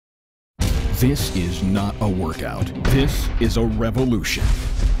This is not a workout. This is a revolution.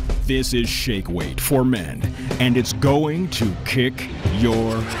 This is shake weight for men, and it's going to kick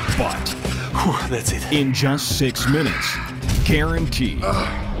your butt. Whew, that's it. In just 6 minutes. Guaranteed.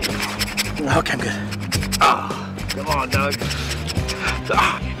 Okay, I'm good. Come on, Doug.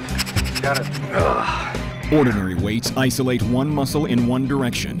 Got it. Ordinary weights isolate one muscle in one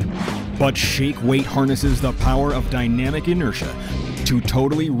direction, but shake weight harnesses the power of dynamic inertia to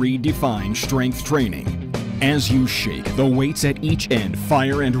totally redefine strength training. As you shake, the weights at each end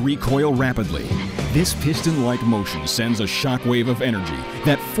fire and recoil rapidly. This piston-like motion sends a shockwave of energy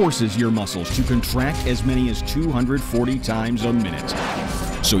that forces your muscles to contract as many as 240 times a minute.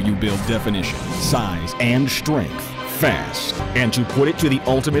 So you build definition, size, and strength fast. And to put it to the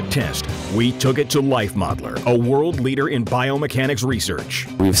ultimate test, we took it to Life Modeler, a world leader in biomechanics research.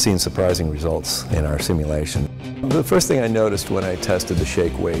 We've seen surprising results in our simulation. The first thing I noticed when I tested the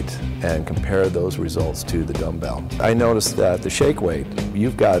shake weight and compared those results to the dumbbell, I noticed that the shake weight,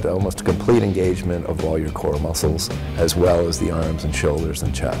 you've got almost a complete engagement of all your core muscles, as well as the arms and shoulders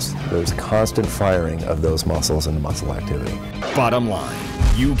and chest. There's constant firing of those muscles into muscle activity. Bottom line,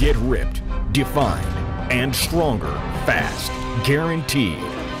 you get ripped, defined, and stronger fast, guaranteed.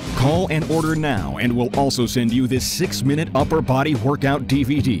 Call and order now, and we'll also send you this 6-minute upper body workout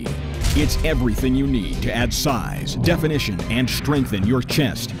DVD. It's everything you need to add size, definition, and strengthen your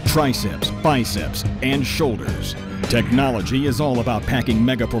chest, triceps, biceps, and shoulders. Technology is all about packing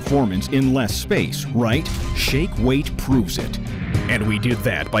mega performance in less space, right? Shake weight proves it. And we did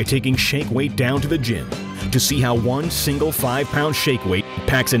that by taking shake weight down to the gym to see how one single 5-pound shake weight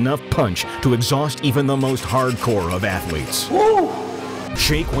packs enough punch to exhaust even the most hardcore of athletes. Woo!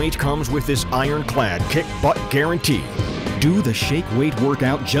 Shake weight comes with this ironclad kick butt guarantee. Do the shake weight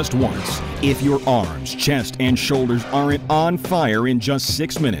workout just once. If your arms, chest, and shoulders aren't on fire in just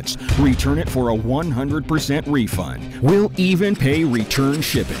 6 minutes, return it for a 100% refund. We'll even pay return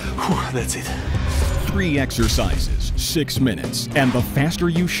shipping. Whew, that's it. 3 exercises, 6 minutes, and the faster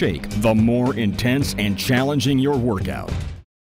you shake, the more intense and challenging your workout.